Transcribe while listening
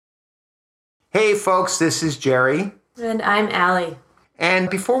Hey folks, this is Jerry. And I'm Allie. And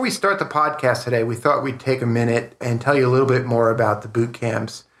before we start the podcast today, we thought we'd take a minute and tell you a little bit more about the boot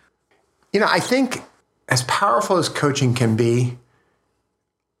camps. I think as powerful as coaching can be,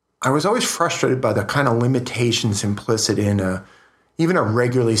 I was always frustrated by the kind of limitations implicit in even a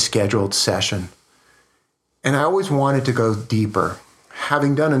regularly scheduled session. And I always wanted to go deeper.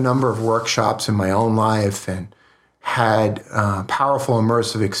 Having done a number of workshops in my own life and had powerful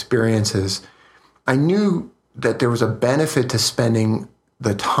immersive experiences, I knew that there was a benefit to spending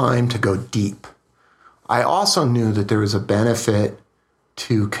the time to go deep. I also knew that there was a benefit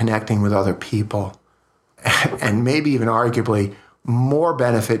to connecting with other people, and maybe even arguably more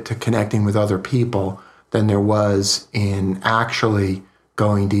benefit to connecting with other people than there was in actually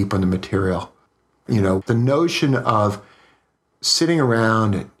going deep on the material. The notion of sitting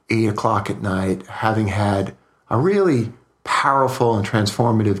around at 8 o'clock at night, having had a really powerful and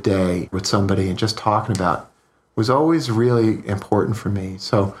transformative day with somebody and just talking about was always really important for me.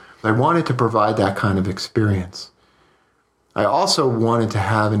 So I wanted to provide that kind of experience. I also wanted to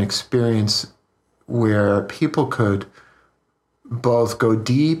have an experience where people could both go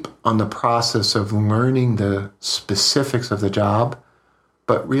deep on the process of learning the specifics of the job,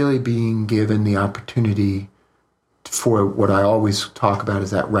 but really being given the opportunity for what I always talk about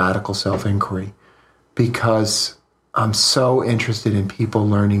is that radical self-inquiry, because I'm so interested in people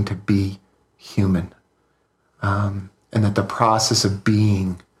learning to be human, and that the process of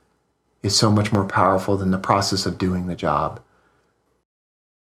being is so much more powerful than the process of doing the job.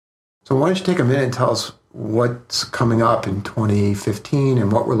 So why don't you take a minute and tell us what's coming up in 2015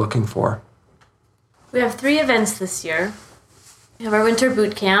 and what we're looking for? We have 3 events this year. We have our winter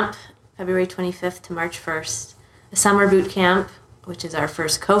boot camp, February 25th to March 1st. A summer boot camp, which is our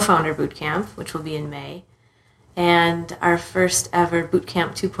first co-founder boot camp, which will be in May. And our first ever Boot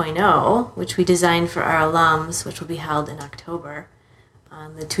Camp 2.0, which we designed for our alums, which will be held in October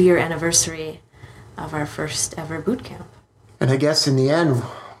on the 2-year anniversary of our first ever boot camp. And I guess in the end,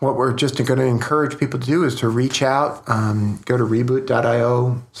 what we're just going to encourage people to do is to reach out, go to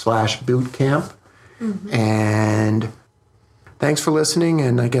reboot.io/bootcamp. Mm-hmm. And thanks for listening,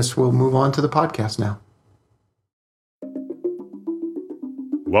 and I guess we'll move on to the podcast now.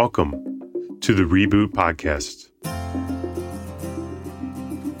 Welcome to the Reboot podcast.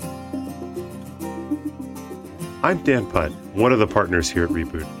 I'm Dan Putt, one of the partners here at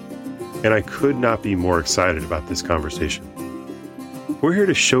Reboot, and I could not be more excited about this conversation. We're here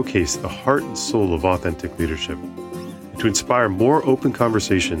to showcase the heart and soul of authentic leadership and to inspire more open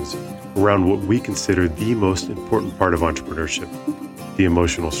conversations around what we consider the most important part of entrepreneurship, the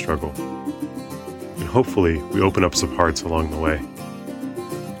emotional struggle. And hopefully, we open up some hearts along the way.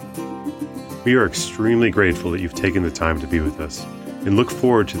 We are extremely grateful that you've taken the time to be with us and look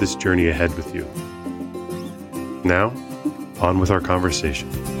forward to this journey ahead with you. Now, on with our conversation.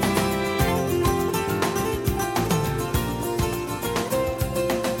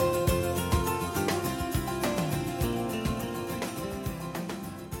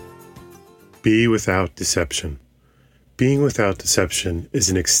 Be without deception. Being without deception is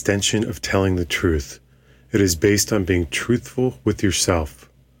an extension of telling the truth. It is based on being truthful with yourself.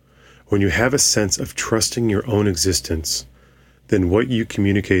 When you have a sense of trusting your own existence, then what you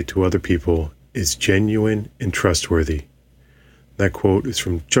communicate to other people is genuine and trustworthy. That quote is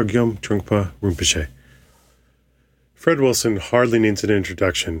from Chogyam Trungpa Rinpoche. Fred Wilson hardly needs an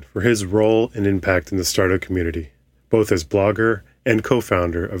introduction for his role and impact in the startup community, both as blogger and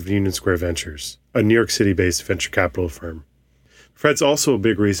co-founder of Union Square Ventures, a New York City-based venture capital firm. Fred's also a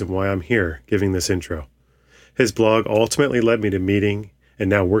big reason why I'm here giving this intro. His blog ultimately led me to meeting and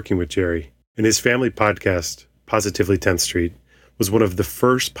now working with Jerry, and his family podcast, Positively 10th Street, was one of the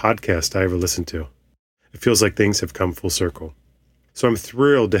first podcasts I ever listened to. It feels like things have come full circle. So I'm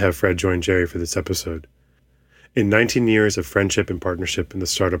thrilled to have Fred join Jerry for this episode. In 19 years of friendship and partnership in the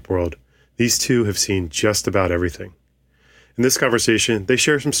startup world, these two have seen just about everything. In this conversation, they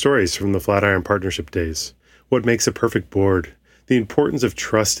share some stories from the Flatiron Partnership days, what makes a perfect board, the importance of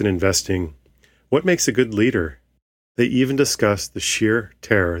trust in investing, what makes a good leader. They even discuss the sheer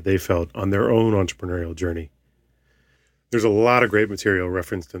terror they felt on their own entrepreneurial journey. There's a lot of great material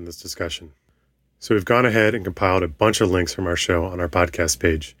referenced in this discussion. So we've gone ahead and compiled a bunch of links from our show on our podcast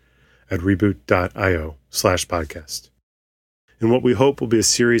page at reboot.io/podcast. In what we hope will be a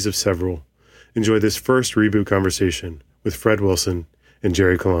series of several, enjoy this first Reboot conversation with Fred Wilson and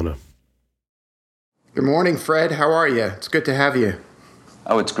Jerry Colonna. Good morning, Fred. How are you? It's good to have you.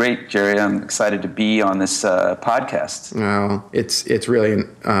 Oh, it's great, Jerry. I'm excited to be on this podcast. No, it's really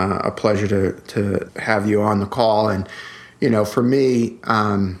a pleasure to have you on the call. And, for me,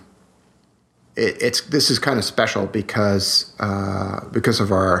 this is kind of special because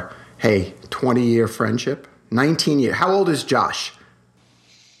of our 20-year friendship, 19 years. How old is Josh?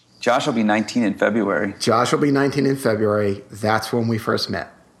 Josh will be 19 in February. Josh will be 19 in February. That's when we first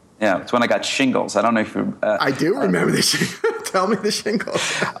met. Yeah, it's when I got shingles. I don't know if you... I do remember the shingles. Tell me the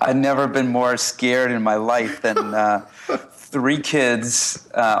shingles. I've never been more scared in my life than 3 kids,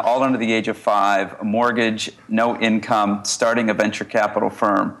 all under the age of 5, a mortgage, no income, starting a venture capital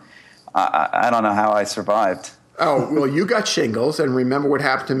firm. I don't know how I survived. Oh, well, you got shingles, and remember what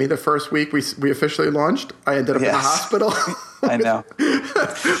happened to me the first week we officially launched? I ended up in the hospital. I know.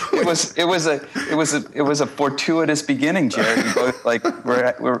 It was a fortuitous beginning, Jared. We both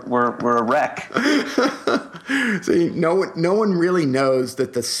we're a wreck. See, no one really knows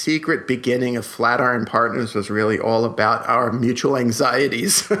that the secret beginning of Flatiron Partners was really all about our mutual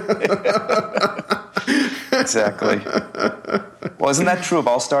anxieties. Exactly. Well, isn't that true of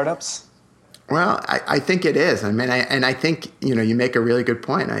all startups? Well, I think it is. I mean, I think, you make a really good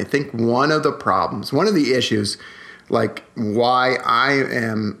point. I think one of the issues, like why I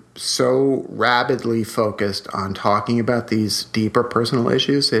am so rabidly focused on talking about these deeper personal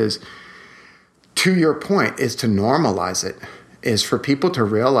issues is, to your point, is to normalize it, is for people to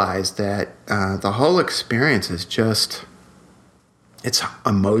realize that the whole experience is just, it's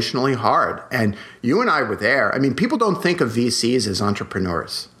emotionally hard. And you and I were there. I mean, people don't think of VCs as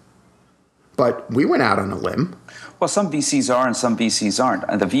entrepreneurs. But we went out on a limb. Well, some VCs are and some VCs aren't.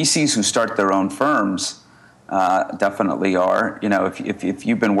 And the VCs who start their own firms definitely are. If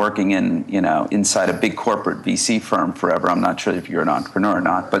you've been working in, inside a big corporate VC firm forever, I'm not sure if you're an entrepreneur or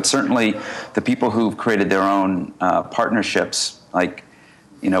not. But certainly the people who've created their own partnerships, like,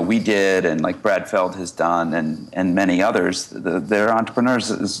 we did and like Brad Feld has done and many others, they're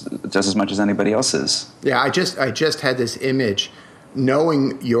entrepreneurs just as much as anybody else is. Yeah, I just had this image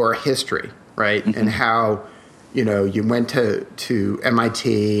knowing your history. Right. Mm-hmm. And how, you went to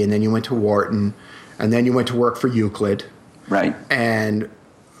MIT and then you went to Wharton and then you went to work for Euclid. Right. And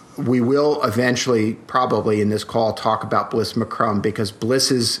we will eventually probably in this call talk about Bliss McCrum because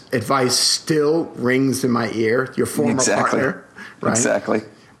Bliss's advice still rings in my ear, your former partner. Right? Exactly.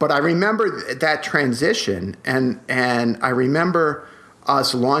 But I remember that transition and I remember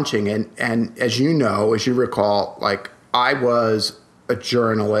us launching and as you recall, like I was a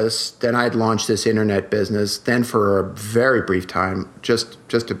journalist, then I'd launched this internet business. Then for a very brief time, just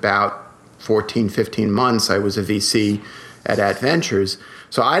about 14, 15 months, I was a VC at Adventures.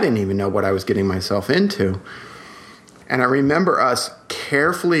 So I didn't even know what I was getting myself into. And I remember us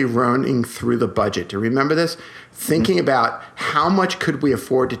carefully running through the budget. Do you remember this? Thinking about how much could we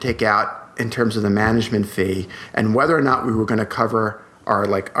afford to take out in terms of the management fee and whether or not we were going to cover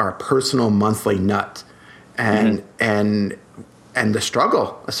our personal monthly nut. And the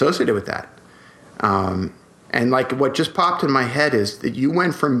struggle associated with that. And like what just popped in my head is that you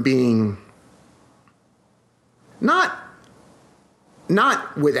went from being not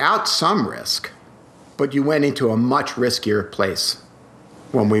without some risk, but you went into a much riskier place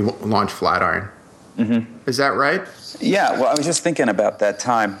when we launched Flatiron. Mm-hmm. Is that right? Yeah, well, I was just thinking about that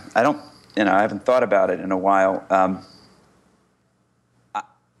time. I haven't thought about it in a while.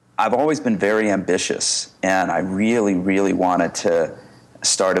 I've always been very ambitious, and I really, really wanted to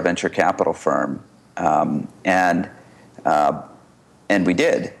start a venture capital firm, and we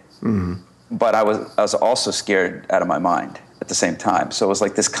did. Mm-hmm. But I was also scared out of my mind at the same time. So it was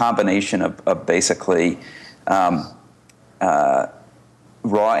like this combination of basically raw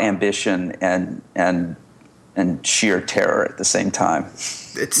ambition and sheer terror at the same time.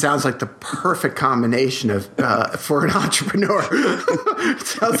 It sounds like the perfect combination of for an entrepreneur. It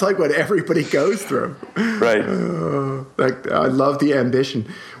sounds like what everybody goes through. Right. I love the ambition.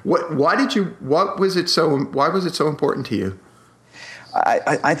 Why was it so important to you?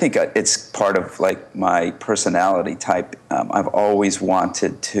 I think it's part of like my personality type. I've always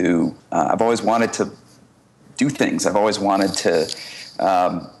wanted to do things. I've always wanted to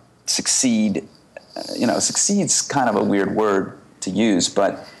succeed. Succeed's kind of a weird word to use,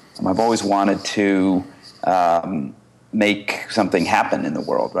 but I've always wanted to make something happen in the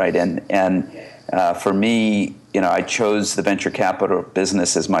world, right? And for me, I chose the venture capital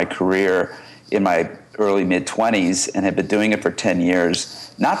business as my career in my early mid-20s and had been doing it for 10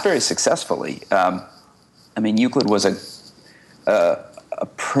 years, not very successfully. Euclid was a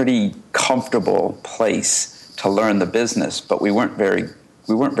pretty comfortable place to learn the business, but we weren't very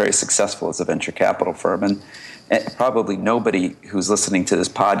successful as a venture capital firm. And probably nobody who's listening to this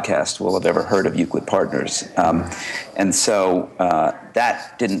podcast will have ever heard of Euclid Partners. And so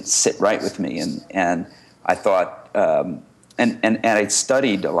that didn't sit right with me. And I thought, and I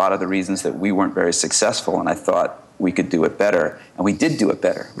studied a lot of the reasons that we weren't very successful, and I thought we could do it better, and we did do it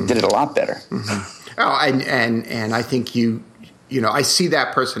better. We did it a lot better. Mm-hmm. Oh, and I think you know, I see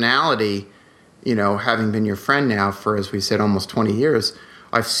that personality, you know, having been your friend now for, as we said, almost 20 years.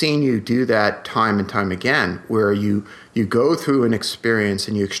 I've seen you do that time and time again, where you go through an experience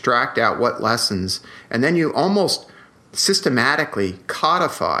and you extract out what lessons, and then you almost systematically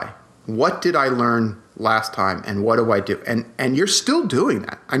codify, what did I learn last time and what do I do? And you're still doing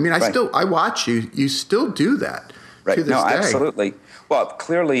that. I mean, I watch you still do that to this day. Absolutely. Well,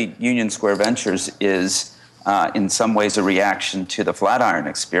 clearly Union Square Ventures is in some ways a reaction to the Flatiron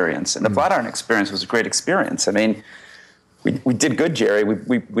experience. And the Flatiron experience was a great experience. I mean, we did good, Jerry.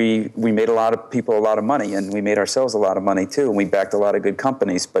 We made a lot of people a lot of money, and we made ourselves a lot of money too, and we backed a lot of good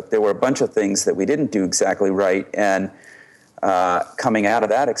companies. But there were a bunch of things that we didn't do exactly right. And coming out of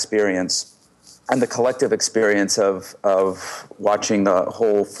that experience and the collective experience of watching the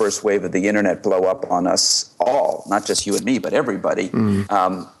whole first wave of the internet blow up on us all, not just you and me, but everybody,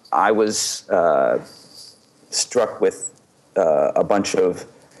 I was struck with a bunch of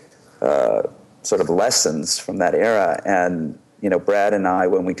sort of lessons from that era. And, you know, Brad and I,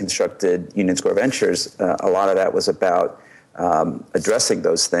 when we constructed Union Square Ventures, a lot of that was about addressing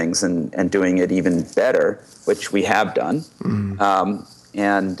those things and doing it even better, which we have done.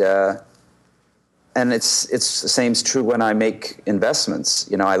 And it's the same is true when I make investments.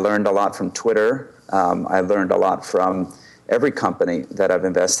 You know, I learned a lot from Twitter. I learned a lot from every company that I've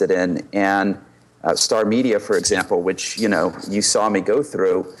invested in. And Star Media, for example, which, you know, you saw me go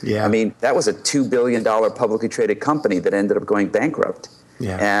through. Yeah. I mean, that was a $2 billion publicly traded company that ended up going bankrupt.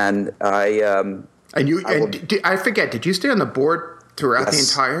 Yeah. And I forget, did you stay on the board throughout the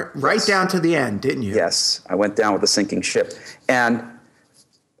entire, right down to the end, didn't you? Yes. I went down with a sinking ship. And,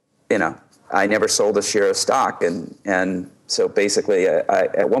 you know, I never sold a share of stock. And so basically, I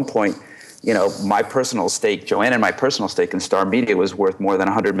at one point, you know, my personal stake, Joanne and my personal stake in Star Media was worth more than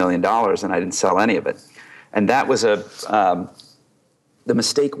 $100 million, and I didn't sell any of it. And that was the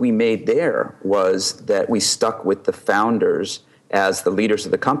mistake we made there was that we stuck with the founders as the leaders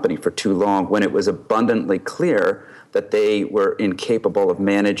of the company for too long, when it was abundantly clear that they were incapable of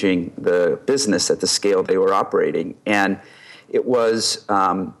managing the business at the scale they were operating. And it was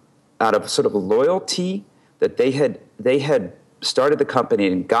out of sort of loyalty that they had started the company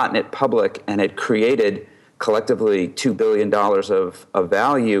and gotten it public and had created collectively $2 billion of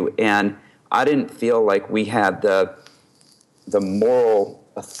value. And I didn't feel like we had the moral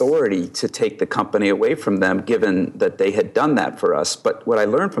authority to take the company away from them, given that they had done that for us. But what I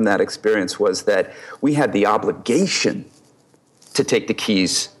learned from that experience was that we had the obligation to take the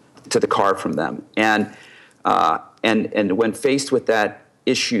keys to the car from them. And when faced with that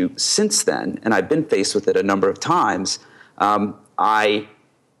issue since then, and I've been faced with it a number of times, I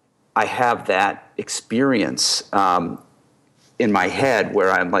have that experience in my head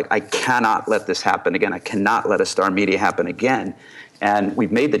where I'm like, I cannot let this happen again. I cannot let a Star Media happen again. And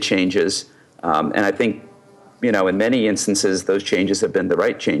we've made the changes, and I think, you know, in many instances, those changes have been the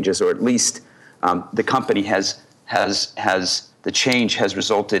right changes, or at least the company the change has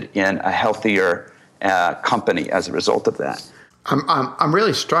resulted in a healthier company as a result of that. I'm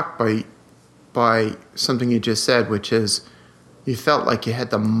really struck by something you just said, which is you felt like you had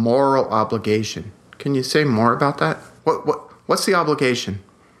the moral obligation. Can you say more about that? What's the obligation?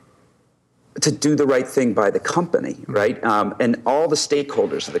 To do the right thing by the company, right? And all the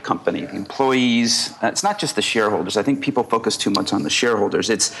stakeholders of the company, the employees. It's not just the shareholders. I think people focus too much on the shareholders.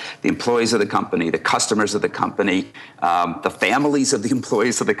 It's the employees of the company, the customers of the company, the families of the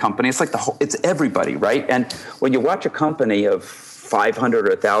employees of the company. It's like it's everybody, right? And when you watch a company of 500 or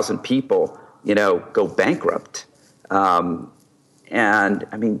 1,000 people, you know, go bankrupt, and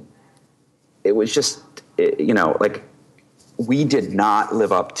I mean, it was just, you know, like, we did not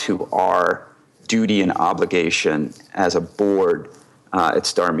live up to our duty and obligation as a board at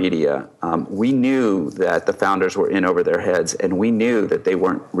Star Media. We knew that the founders were in over their heads, and we knew that they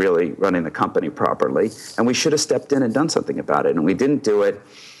weren't really running the company properly, and we should have stepped in and done something about it, and we didn't do it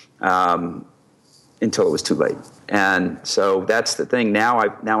until it was too late. And so that's the thing. Now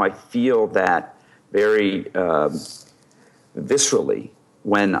I feel that very viscerally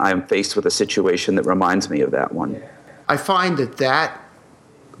when I'm faced with a situation that reminds me of that one. I find that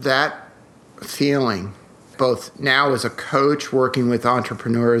feeling, both now as a coach, working with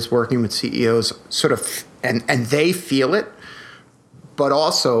entrepreneurs, working with CEOs, sort of, and they feel it, but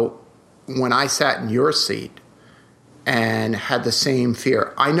also when I sat in your seat and had the same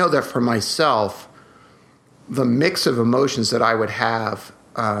fear. I know that for myself, the mix of emotions that I would have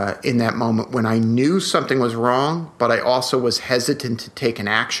in that moment when I knew something was wrong, but I also was hesitant to take an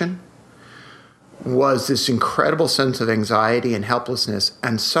action, was this incredible sense of anxiety and helplessness.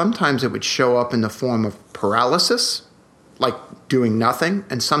 And sometimes it would show up in the form of paralysis, like doing nothing,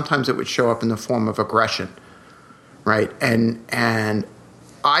 and sometimes it would show up in the form of aggression, right? And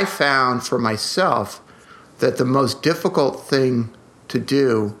I found for myself that the most difficult thing to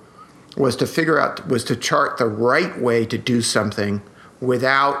do was to chart the right way to do something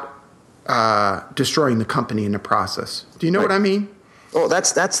without destroying the company in the process. Do you know what I mean? Well,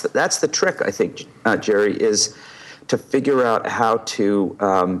 that's the trick, I think, Jerry, is to figure out how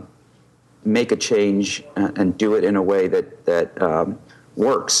to make a change and do it in a way that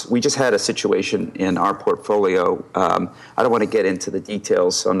works. We just had a situation in our portfolio. I don't want to get into the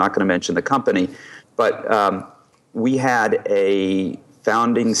details, so I'm not going to mention the company, but we had a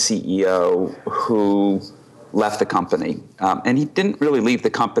founding CEO who left the company. And he didn't really leave the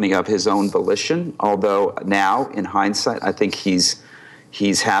company of his own volition, although now, in hindsight, I think he's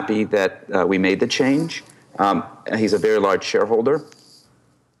happy that we made the change. He's a very large shareholder.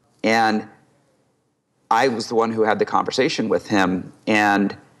 And I was the one who had the conversation with him.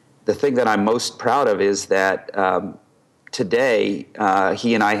 And the thing that I'm most proud of is that today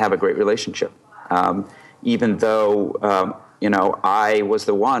he and I have a great relationship. Even though, I was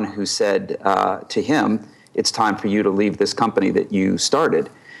the one who said to him, it's time for you to leave this company that you started.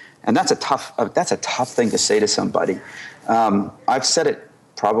 And that's a tough thing to say to somebody. I've said it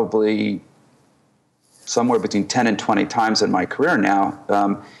probably somewhere between 10 and 20 times in my career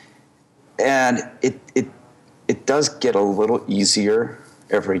now. And it does get a little easier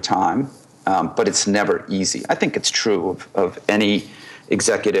every time, but it's never easy. I think it's true of any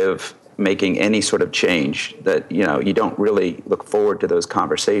executive making any sort of change that, you don't really look forward to those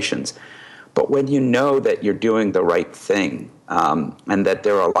conversations. But when you know that you're doing the right thing, and that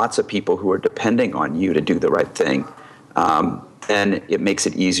there are lots of people who are depending on you to do the right thing, then it makes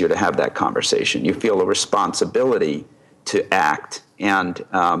it easier to have that conversation. You feel a responsibility to act, and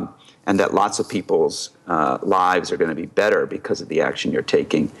that lots of people's lives are going to be better because of the action you're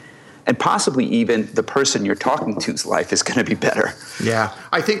taking. And possibly even the person you're talking to's life is going to be better. Yeah,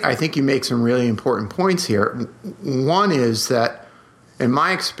 I think you make some really important points here. One is that, in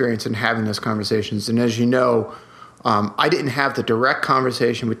my experience in having those conversations, and as you know, I didn't have the direct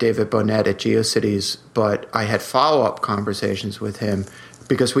conversation with David Bonnet at GeoCities, but I had follow-up conversations with him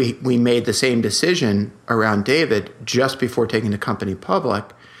because we made the same decision around David just before taking the company public,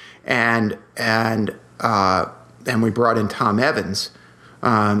 and we brought in Tom Evans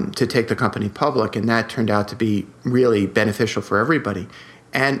to take the company public, and that turned out to be really beneficial for everybody.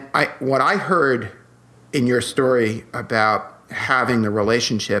 And what I heard in your story about having the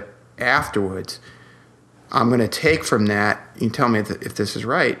relationship afterwards, I'm going to take from that, you tell me if this is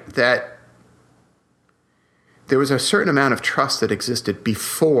right, that there was a certain amount of trust that existed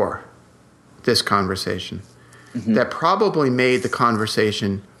before this conversation that probably made the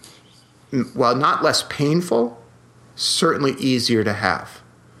conversation, while not less painful, certainly easier to have.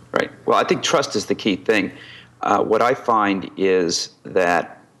 Right. Well, I think trust is the key thing. What I find is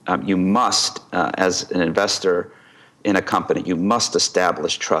that you must, as an investor in a company, you must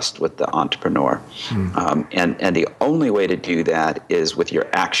establish trust with the entrepreneur. And the only way to do that is with your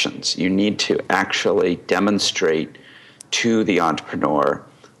actions. You need to actually demonstrate to the entrepreneur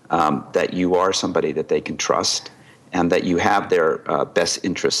that you are somebody that they can trust and that you have their best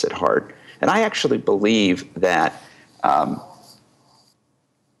interests at heart. And I actually believe that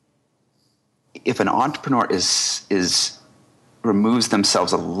if an entrepreneur removes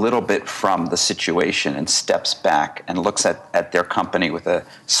themselves a little bit from the situation and steps back and looks at their company with a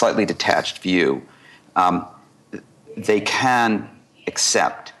slightly detached view, they can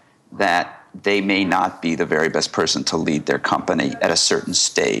accept that they may not be the very best person to lead their company at a certain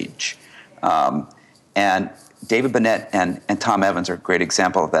stage. And David Bonnet and Tom Evans are a great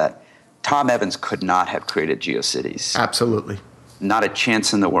example of that. Tom Evans could not have created GeoCities. Absolutely. Not a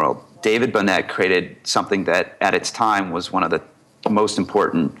chance in the world. David Bonnet created something that at its time was one of the most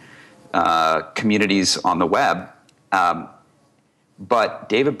important communities on the web. But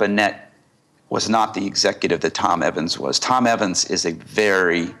David Bonnet was not the executive that Tom Evans was. Tom Evans is a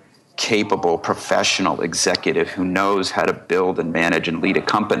very capable, professional executive who knows how to build and manage and lead a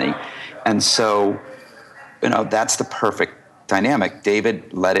company. And so, that's the perfect dynamic.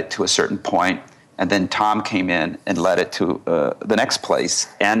 David led it to a certain point, and then Tom came in and led it to the next place.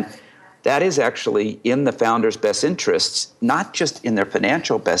 And that is actually in the founder's best interests, not just in their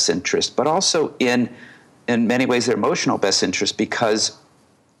financial best interest, but also in many ways their emotional best interest, because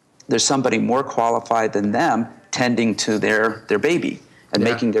there's somebody more qualified than them tending to their baby. and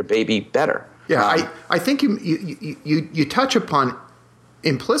making their baby better. Yeah, I think you touch upon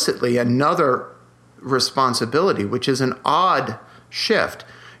implicitly another responsibility, which is an odd shift.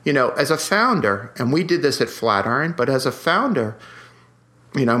 As a founder, and we did this at Flatiron, but as a founder,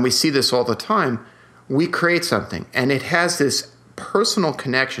 and we see this all the time, we create something, and it has this personal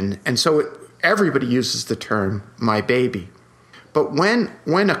connection, and so everybody uses the term "my baby." But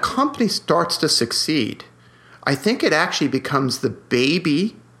when a company starts to succeed, I think it actually becomes the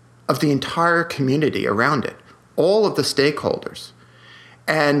baby of the entire community around it, all of the stakeholders.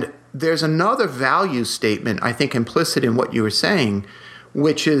 And there's another value statement, I think, implicit in what you were saying,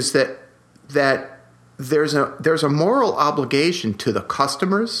 which is that there's a moral obligation to the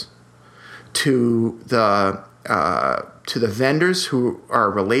customers, to the vendors who are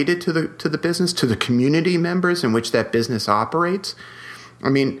related to the business, to the community members in which that business operates. I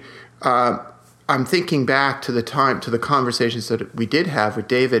mean, I'm thinking back to the conversations that we did have with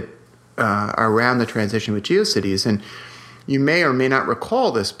David around the transition with GeoCities, and you may or may not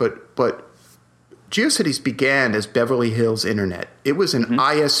recall this, but GeoCities began as Beverly Hills Internet. It was an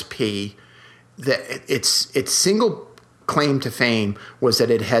ISP that its single claim to fame was that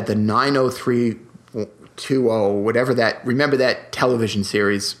it had the 90320, whatever that. Remember that television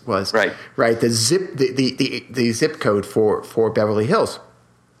series was, right? The zip code for Beverly Hills.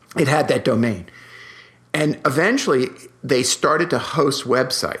 It had that domain, and eventually they started to host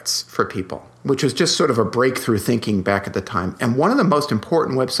websites for people, which was just sort of a breakthrough thinking back at the time. And one of the most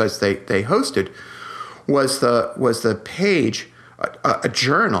important websites they hosted was the page, a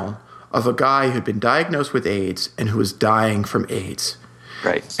journal of a guy who'd been diagnosed with AIDS and who was dying from AIDS.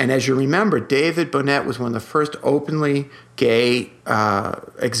 Right. And as you remember, David Bonnet was one of the first openly gay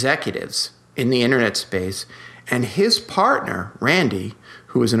executives in the internet space. And his partner, Randy,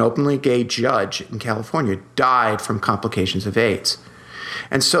 who was an openly gay judge in California, died from complications of AIDS.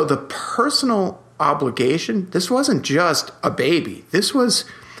 And so the personal obligation, this wasn't just a baby. This was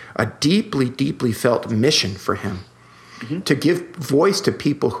a deeply, deeply felt mission for him to give voice to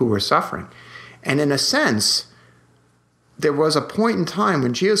people who were suffering. And in a sense, there was a point in time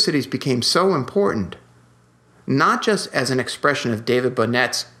when GeoCities became so important, not just as an expression of David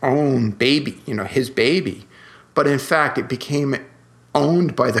Bonnet's own baby, his baby, but in fact, it became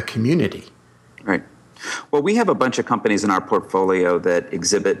owned by the community. Right. Well, we have a bunch of companies in our portfolio that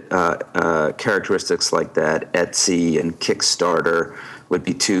exhibit characteristics like that. Etsy and Kickstarter would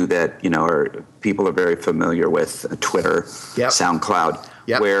be two that people are very familiar with. Twitter, SoundCloud,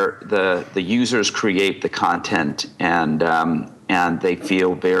 where the users create the content and they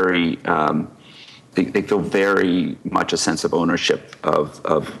feel very much a sense of ownership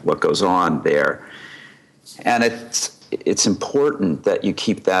of what goes on there, and it's important that you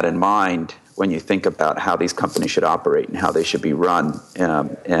keep that in mind when you think about how these companies should operate and how they should be run.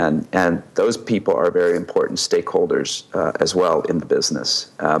 And those people are very important stakeholders as well in the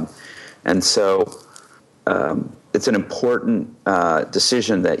business. And so it's an important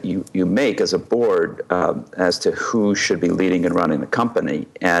decision that you make as a board as to who should be leading and running the company.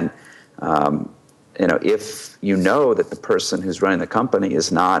 And if you know that the person who's running the company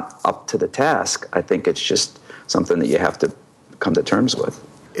is not up to the task, I think it's just something that you have to come to terms with.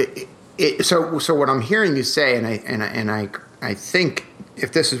 So what I'm hearing you say, and I think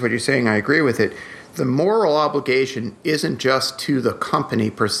if this is what you're saying, I agree with it. The moral obligation isn't just to the company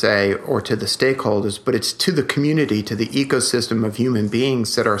per se or to the stakeholders, but it's to the community, to the ecosystem of human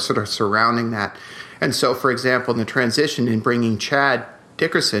beings that are sort of surrounding that. And so, for example, in the transition in bringing Chad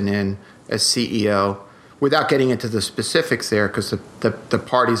Dickerson in as CEO, without getting into the specifics there, because the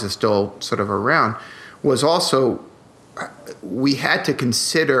parties are still sort of around, was also we had to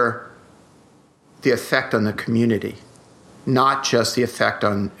consider the effect on the community, not just the effect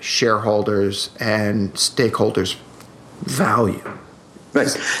on shareholders and stakeholders' value.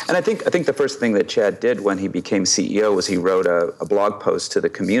 Right. And I think the first thing that Chad did when he became CEO was he wrote a blog post to the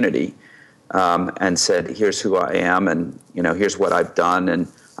community and said, here's who I am, and here's what I've done, and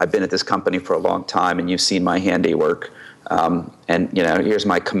I've been at this company for a long time, and you've seen my handiwork, and here's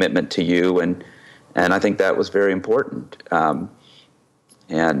my commitment to you, and I think that was very important. And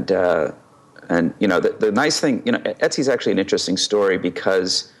the nice thing, Etsy's actually an interesting story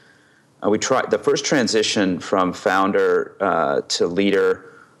because we tried the first transition from founder to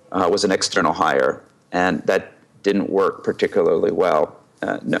leader was an external hire, and that didn't work particularly well.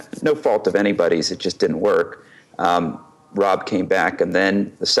 No fault of anybody's, it just didn't work. Rob came back, and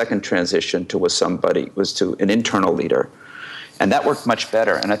then the second transition was to an internal leader, and that worked much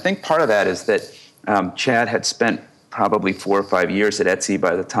better. And I think part of that is that Chad had spent probably 4 or 5 years at Etsy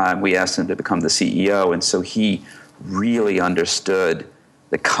by the time we asked him to become the CEO, and so he really understood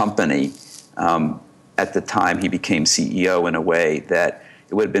the company at the time he became CEO in a way that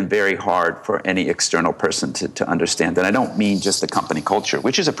it would have been very hard for any external person to understand. And I don't mean just the company culture,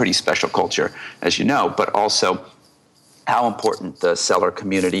 which is a pretty special culture, as you know, but also how important the seller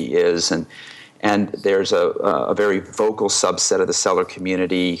community is. And there's a very vocal subset of the seller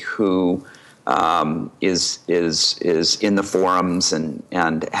community who is in the forums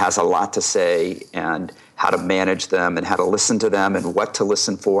and has a lot to say, and how to manage them and how to listen to them and what to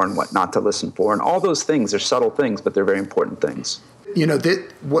listen for and what not to listen for. And all those things are subtle things, but they're very important things. You know,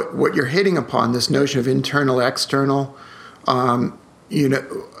 what you're hitting upon, this notion of internal, external,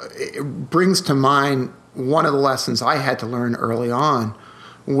 it brings to mind one of the lessons I had to learn early on,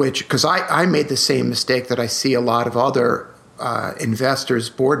 because I made the same mistake that I see a lot of other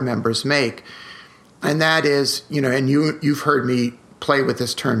investors, board members make. And that is, and you've heard me play with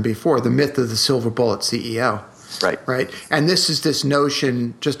this term before, the myth of the silver bullet CEO. Right. And this is this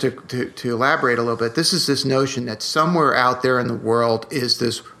notion, just to elaborate a little bit, this is this notion that somewhere out there in the world is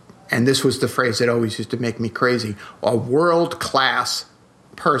this, and this was the phrase that always used to make me crazy, a world-class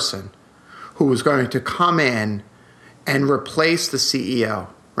person who was going to come in and replace the CEO,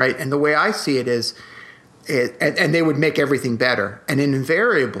 right? And the way I see it is, and they would make everything better. And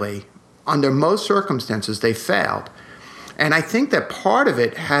invariably, under most circumstances, they failed. And I think that part of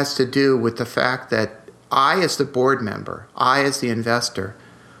it has to do with the fact that I, as the board member, I, as the investor,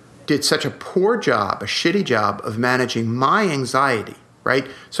 did such a poor job, a shitty job of managing my anxiety, right?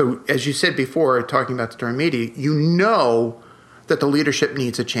 So as you said before, talking about the term media, you know that the leadership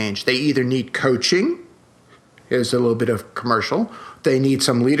needs a change. They either need coaching, here's a little bit of commercial, they need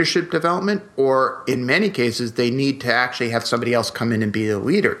some leadership development, or in many cases, they need to actually have somebody else come in and be the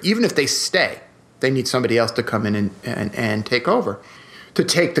leader. Even if they stay, they need somebody else to come in and take over, to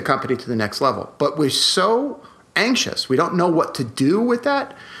take the company to the next level. But we're so anxious, we don't know what to do with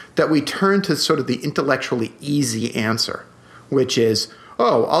that we turn to sort of the intellectually easy answer, which is,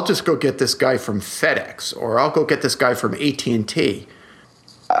 oh, I'll just go get this guy from FedEx, or I'll go get this guy from AT&T.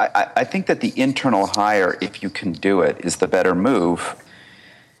 I think that the internal hire, if you can do it, is the better move,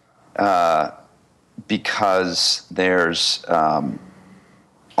 because there's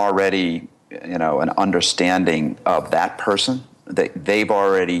already, an understanding of that person. They've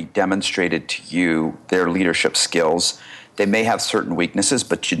already demonstrated to you their leadership skills. They may have certain weaknesses,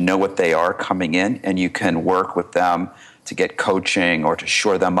 but you know what they are coming in, and you can work with them to get coaching or to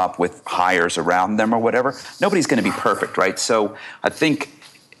shore them up with hires around them or whatever. Nobody's going to be perfect, right? So I think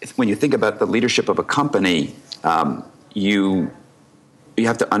when you think about the leadership of a company, you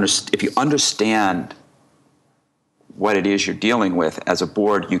have to understand. If you understand what it is you're dealing with as a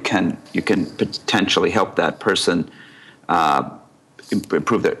board, you can potentially help that person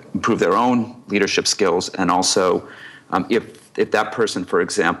improve their own leadership skills, and also if that person, for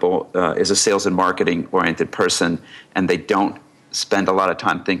example, is a sales and marketing oriented person and they don't spend a lot of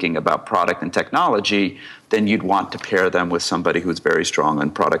time thinking about product and technology, then you'd want to pair them with somebody who's very strong on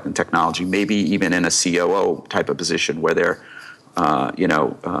product and technology, maybe even in a COO type of position where they're,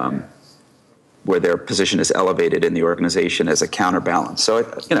 where their position is elevated in the organization as a counterbalance. So,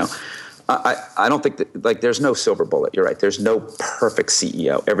 I don't think that, there's no silver bullet. You're right. There's no perfect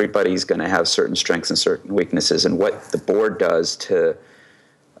CEO. Everybody's going to have certain strengths and certain weaknesses. And what the board does to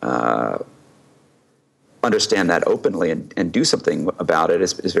understand that openly and do something about it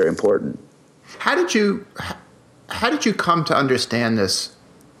is very important. How did you come to understand this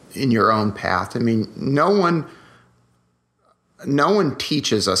in your own path? I mean, no one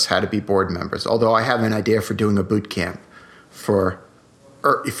teaches us how to be board members, although I have an idea for doing a boot camp for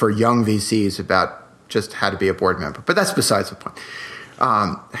young VCs about just how to be a board member. But that's besides the point.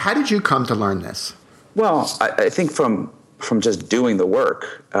 How did you come to learn this? Well, I think from just doing the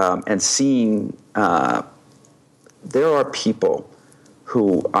work and seeing there are people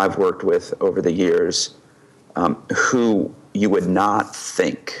who I've worked with over the years who you would not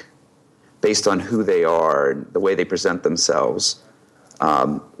think, based on who they are and the way they present themselves,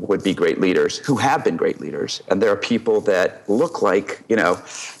 would be great leaders, who have been great leaders. And there are people that look like,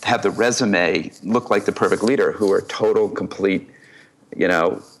 have the resume, look like the perfect leader, who are total, complete,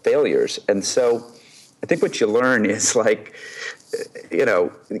 failures. And so I think what you learn is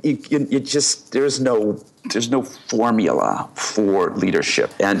you just, there's no formula for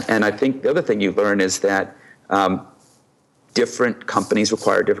leadership. And I think the other thing you learn is that different companies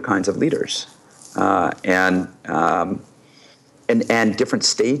require different kinds of leaders. And different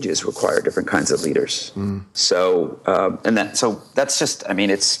stages require different kinds of leaders. Mm. So that's just,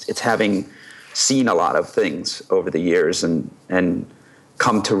 it's having seen a lot of things over the years and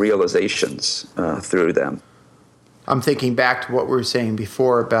come to realizations through them. I'm thinking back to what we were saying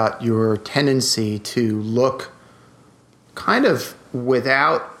before about your tendency to look kind of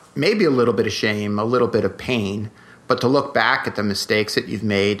without maybe a little bit of shame, a little bit of pain, but to look back at the mistakes that you've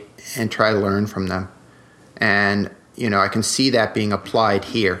made and try to learn from them. And, I can see that being applied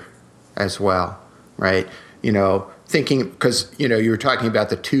here as well, right? Thinking, because, you were talking about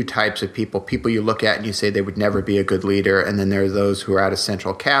the two types of people you look at and you say they would never be a good leader. And then there are those who are out of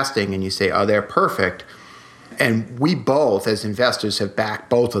central casting and you say, oh, they're perfect. And we both, as investors, have backed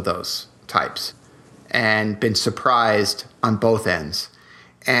both of those types and been surprised on both ends.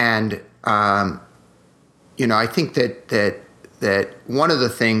 And, I think that one of the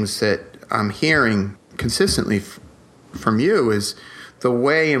things that I'm hearing consistently from you is the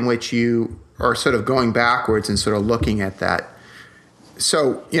way in which you are sort of going backwards and sort of looking at that.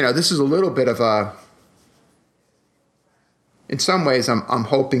 So, this is a little bit of in some ways, I'm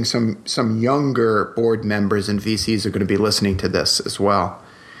hoping some younger board members and VCs are going to be listening to this as well.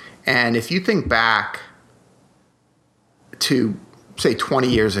 And if you think back to, say, 20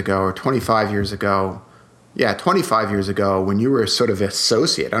 years ago or 25 years ago, 25 years ago when you were sort of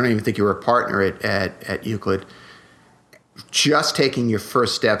associate, I don't even think you were a partner at Euclid, just taking your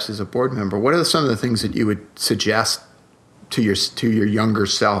first steps as a board member, what are some of the things that you would suggest to your younger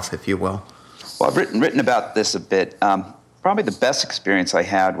self, if you will? Well, I've written about this a bit. Probably the best experience I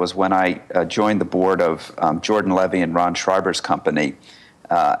had was when I joined the board of Jordan Levy and Ron Schreiber's company,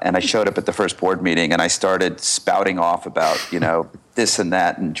 and I showed up at the first board meeting, and I started spouting off about, this and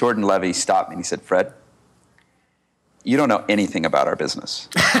that, and Jordan Levy stopped me and he said, Fred, you don't know anything about our business.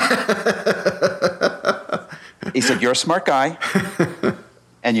 He said, you're a smart guy,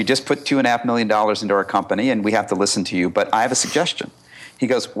 and you just put $2.5 million into our company, and we have to listen to you, but I have a suggestion. He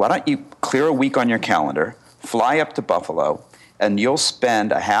goes, why don't you clear a week on your calendar, fly up to Buffalo, and you'll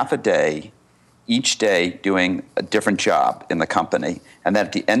spend a half a day each day doing a different job in the company. And then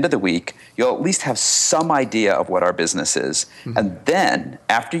at the end of the week, you'll at least have some idea of what our business is. Mm-hmm. And then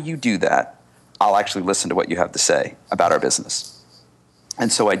after you do that, I'll actually listen to what you have to say about our business.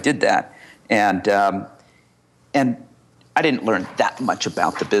 And so I did that. And I didn't learn that much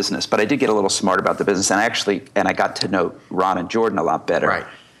about the business, but I did get a little smart about the business. And I got to know Ron and Jordan a lot better. Right.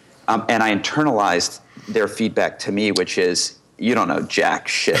 And I internalized their feedback to me, which is, you don't know jack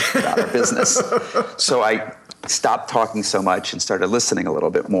shit about our business. So I stopped talking so much and started listening a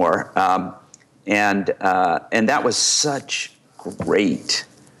little bit more. And that was such great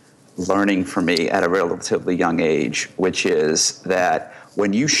learning for me at a relatively young age, which is that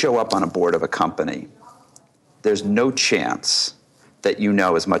when you show up on a board of a company, there's no chance that you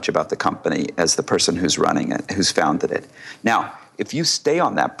know as much about the company as the person who's running it, who's founded it. Now, if you stay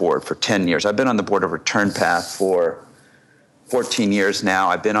on that board for 10 years, I've been on the board of ReturnPath for 14 years now.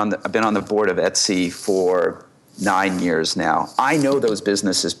 I've been on the board of Etsy for 9 years now. I know those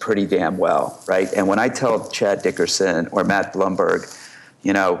businesses pretty damn well, right? And when I tell Chad Dickerson or Matt Blumberg,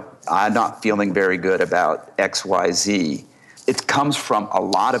 I'm not feeling very good about XYZ, it comes from a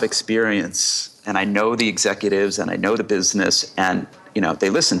lot of experience. And I know the executives and I know the business and, they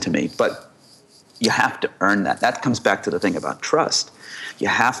listen to me. But you have to earn that. That comes back to the thing about trust. You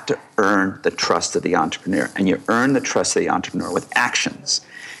have to earn the trust of the entrepreneur. And you earn the trust of the entrepreneur with actions.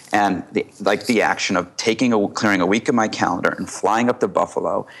 And the action of clearing a week of my calendar and flying up to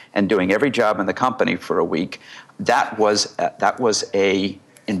Buffalo and doing every job in the company for a week, that was a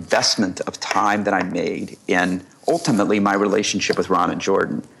investment of time that I made in ultimately my relationship with Ron and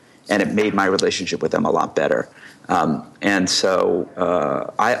Jordan. And it made my relationship with them a lot better. And so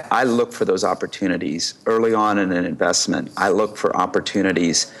I look for those opportunities early on in an investment. I look for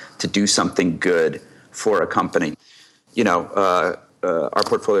opportunities to do something good for a company. Our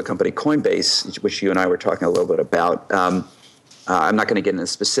portfolio company, Coinbase, which you and I were talking a little bit about, I'm not going to get into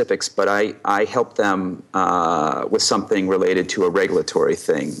specifics, but I helped them with something related to a regulatory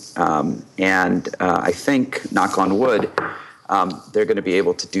thing. And I think, knock on wood, they're going to be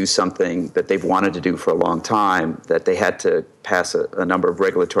able to do something that they've wanted to do for a long time, that they had to pass a number of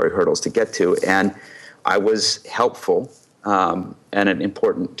regulatory hurdles to get to. And I was helpful and an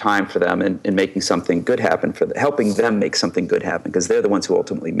important time for them in making something good happen, helping them make something good happen, because they're the ones who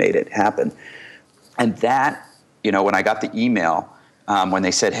ultimately made it happen. And that, when I got the email, when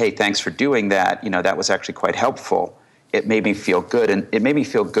they said, hey, thanks for doing that, that was actually quite helpful. It made me feel good. And it made me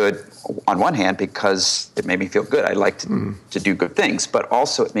feel good on one hand because it made me feel good. I like to do good things. But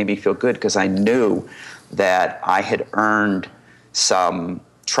also it made me feel good because I knew that I had earned some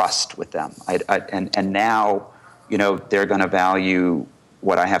trust with them. And now, they're going to value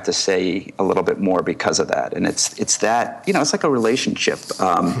what I have to say a little bit more because of that. And it's that, it's like a relationship.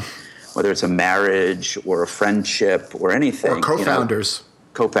 whether it's a marriage or a friendship or anything. Or co-founders.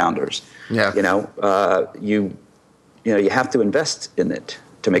 Co-founders. Yeah. You have to invest in it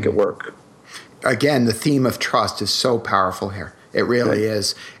to make it work. Again, the theme of trust is so powerful here. It really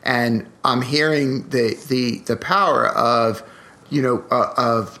is. And I'm hearing the power of,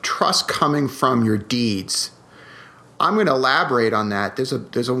 of trust coming from your deeds. I'm going to elaborate on that.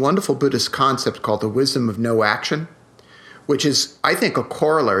 There's a wonderful Buddhist concept called the wisdom of no action, which is, I think, a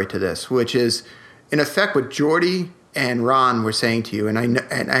corollary to this, which is, in effect, what Jordy and Ron were saying to you. And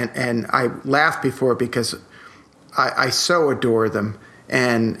I laughed before because I so adore them.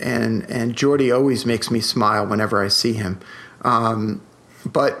 And Jordy always makes me smile whenever I see him.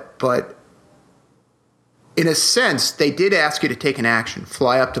 But in a sense, they did ask you to take an action,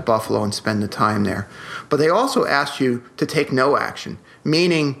 fly up to Buffalo and spend the time there. But they also asked you to take no action,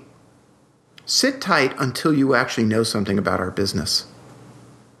 meaning sit tight until you actually know something about our business.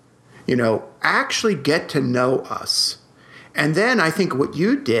 Actually get to know us. And then I think what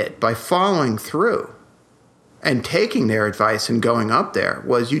you did by following through and taking their advice and going up there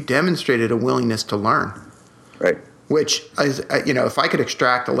was you demonstrated a willingness to learn. Right. Which is, if I could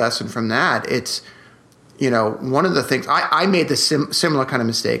extract a lesson from that, it's, one of the things, I made the similar kind of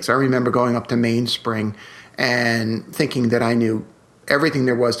mistakes. I remember going up to Mainspring and thinking that I knew everything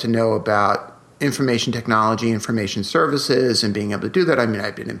there was to know about information technology, information services, and being able to do that. I mean,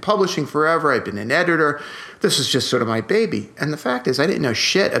 I've been in publishing forever. I've been an editor. This was just sort of my baby. And the fact is, I didn't know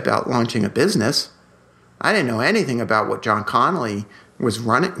shit about launching a business. I didn't know anything about what John Connolly was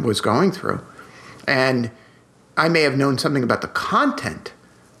going through. And I may have known something about the content,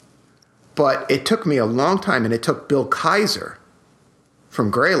 but it took me a long time, and it took Bill Kaiser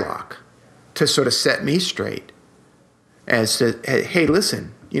from Greylock to sort of set me straight as to, hey,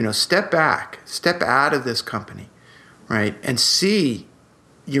 listen, step back, step out of this company, right, and see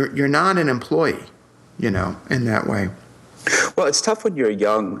you're not an employee, in that way. Well, it's tough when you're a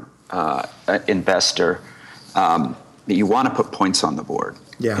young investor that you want to put points on the board,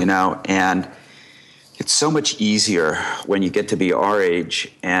 and it's so much easier when you get to be our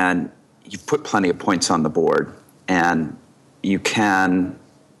age and you've put plenty of points on the board and you can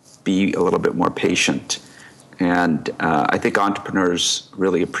be a little bit more patient. And I think entrepreneurs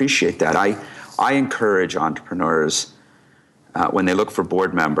really appreciate that. I encourage entrepreneurs when they look for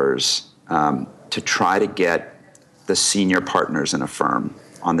board members to try to get the senior partners in a firm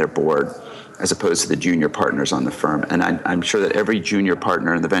on their board as opposed to the junior partners on the firm. And I'm sure that every junior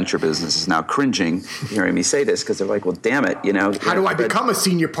partner in the venture business is now cringing hearing me say this because they're like, well, damn it, How do I become a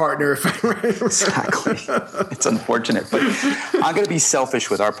senior partner? Exactly. It's unfortunate. But I'm going to be selfish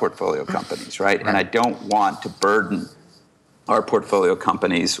with our portfolio companies, right? And I don't want to burden our portfolio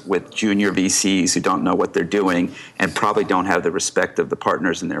companies with junior VCs who don't know what they're doing and probably don't have the respect of the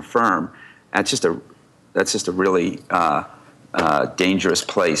partners in their firm. That's just a really dangerous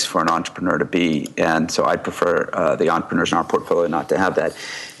place for an entrepreneur to be, and so I prefer the entrepreneurs in our portfolio not to have that.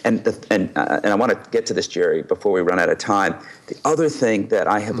 And I want to get to this, Jerry, before we run out of time. The other thing that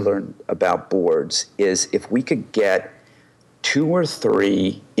I have learned about boards is if we could get 2 or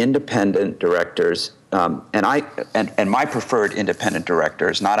 3 independent directors, and my preferred independent director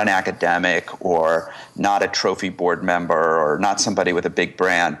is not an academic or not a trophy board member or not somebody with a big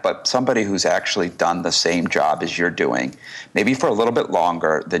brand, but somebody who's actually done the same job as you're doing, maybe for a little bit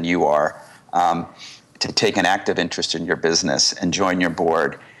longer than you are, to take an active interest in your business and join your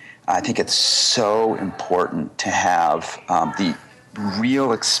board. I think it's so important to have the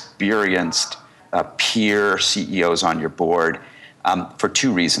real experienced peer CEOs on your board for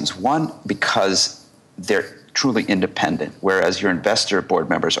 2 reasons. One, because they're truly independent, whereas your investor board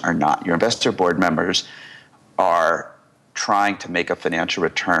members are not. Your investor board members are trying to make a financial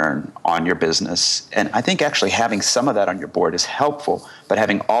return on your business. And I think actually having some of that on your board is helpful, but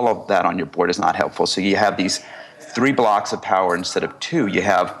having all of that on your board is not helpful. So you have these 3 blocks of power instead of 2. You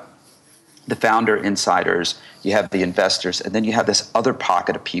have the founder insiders, you have the investors, and then you have this other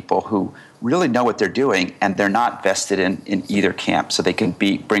pocket of people who really know what they're doing, and they're not vested in either camp, so they can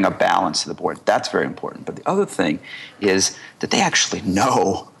bring a balance to the board. That's very important. But the other thing is that they actually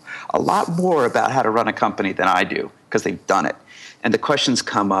know a lot more about how to run a company than I do, because they've done it. And the questions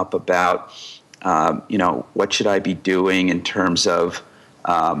come up about, what should I be doing in terms of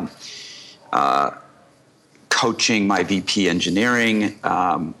coaching my VP engineering,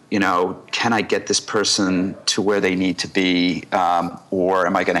 can I get this person to where they need to be, or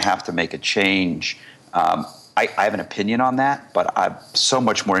am I going to have to make a change? I have an opinion on that, but I'm so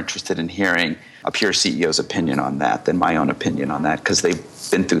much more interested in hearing a peer CEO's opinion on that than my own opinion on that, because they've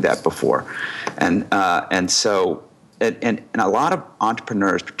been through that before. And so and a lot of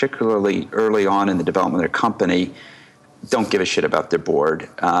entrepreneurs, particularly early on in the development of their company, don't give a shit about their board.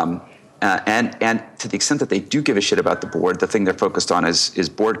 And to the extent that they do give a shit about the board, the thing they're focused on is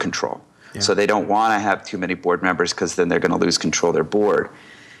board control. Yeah. So they don't want to have too many board members because then they're going to lose control of their board.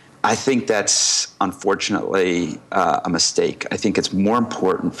 I think that's unfortunately a mistake. I think it's more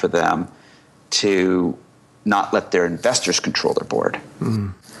important for them to not let their investors control their board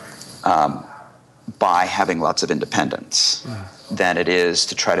by having lots of independence than it is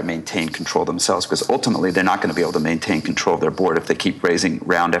to try to maintain control themselves, because ultimately they're not going to be able to maintain control of their board if they keep raising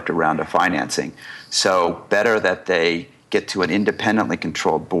round after round of financing. So better that they get to an independently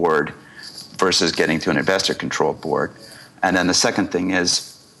controlled board versus getting to an investor-controlled board. And then the second thing is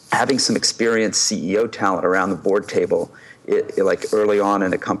having some experienced CEO talent around the board table, like early on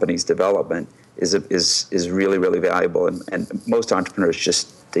in a company's development, is really, really valuable. And most entrepreneurs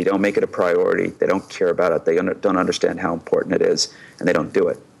just, they don't make it a priority. They don't care about it. They don't understand how important it is, and they don't do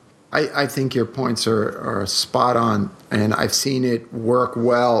it. I think your points are spot on, and I've seen it work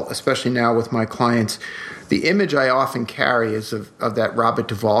well, especially now with my clients. The image I often carry is of that Robert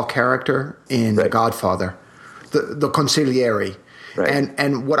Duvall character in The Godfather, the consigliere. Right.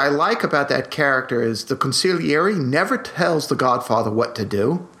 And what I like about that character is the consigliere never tells the Godfather what to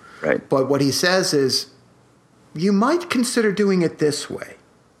do. Right. But what he says is, you might consider doing it this way.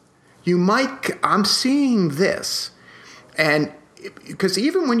 I'm seeing this. And because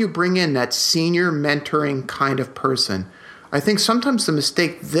even when you bring in that senior mentoring kind of person, I think sometimes the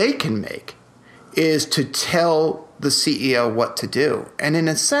mistake they can make is to tell the CEO what to do. And in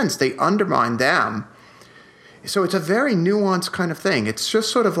a sense, they undermine them. So it's a very nuanced kind of thing. It's just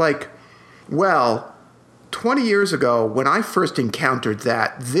sort of like, well, 20 years ago, when I first encountered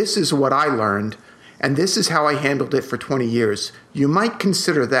that, this is what I learned, and this is how I handled it for 20 years. You might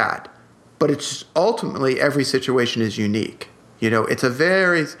consider that, but it's ultimately every situation is unique. It's a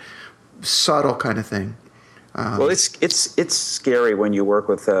very subtle kind of thing. Well, it's scary when you work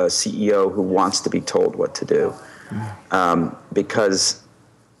with a CEO who wants to be told what to do, because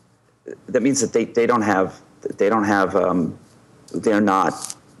that means that they're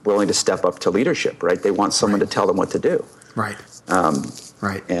not willing to step up to leadership, right? They want someone to tell them what to do. Right.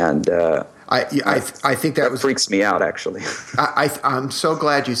 Right. And I think that freaks me out, actually. I'm so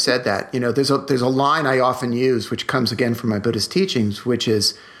glad you said that. There's a line I often use, which comes again from my Buddhist teachings, which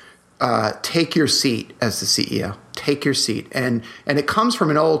is take your seat as the CEO. Take your seat. And it comes from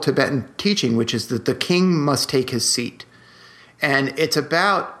an old Tibetan teaching, which is that the king must take his seat. And it's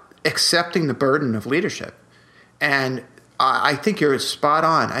about accepting the burden of leadership. And I think you're spot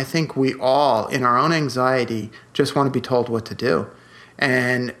on. I think we all, in our own anxiety, just want to be told what to do.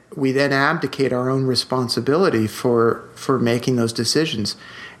 And we then abdicate our own responsibility for making those decisions.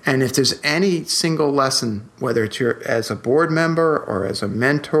 And if there's any single lesson, whether it's as a board member or as a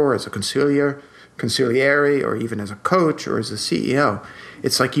mentor, as a consigliere, or even as a coach or as a CEO,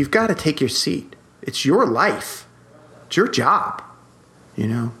 it's like you've got to take your seat. It's your life. It's your job.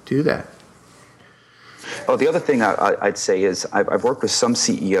 Do that. Oh, the other thing I'd say is I've worked with some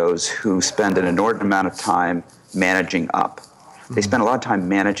CEOs who spend an inordinate amount of time managing up. They spend a lot of time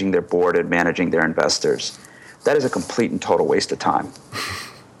managing their board and managing their investors. That is a complete and total waste of time.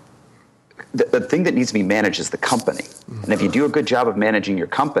 The thing that needs to be managed is the company. And if you do a good job of managing your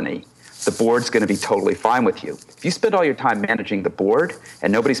company, the board's going to be totally fine with you. If you spend all your time managing the board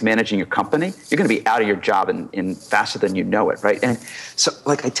and nobody's managing your company, you're going to be out of your job in faster than you know it, right? And so,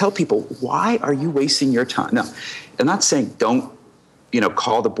 I tell people, why are you wasting your time? No, I'm not saying don't,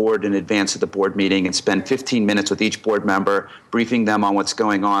 call the board in advance of the board meeting and spend 15 minutes with each board member, briefing them on what's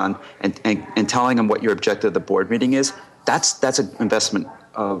going on and telling them what your objective of the board meeting is. That's an investment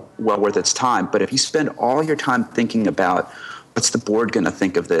well worth its time. But if you spend all your time thinking about what's the board going to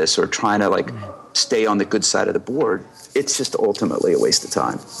think of this, or trying to stay on the good side of the board, it's just ultimately a waste of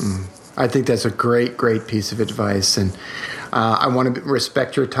time. I think that's a great, great piece of advice. And I want to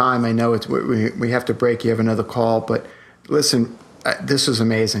respect your time. I know we have to break. You have another call. But listen, this was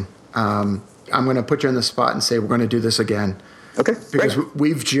amazing. I'm going to put you on the spot and say we're going to do this again. Okay, because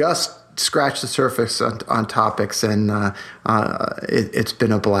we've just scratched the surface on topics, and it's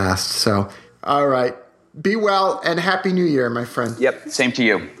been a blast. So, all right. Be well, and Happy New Year, my friend. Yep, same to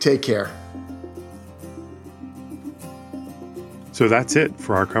you. Take care. So that's it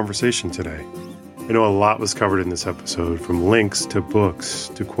for our conversation today. I know a lot was covered in this episode, from links to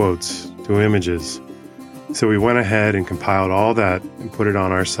books to quotes to images. So we went ahead and compiled all that and put it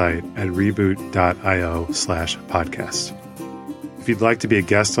on our site at reboot.io/podcast. If you'd like to be a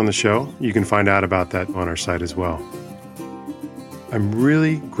guest on the show, you can find out about that on our site as well. I'm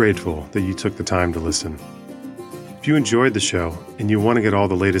really grateful that you took the time to listen. If you enjoyed the show and you want to get all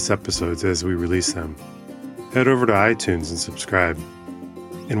the latest episodes as we release them, head over to iTunes and subscribe.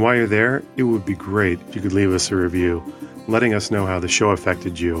 And while you're there, it would be great if you could leave us a review, letting us know how the show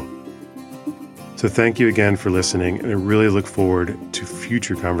affected you. So thank you again for listening, and I really look forward to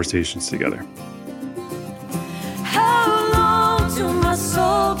future conversations together. How long till my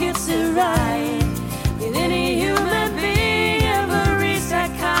soul gets it right?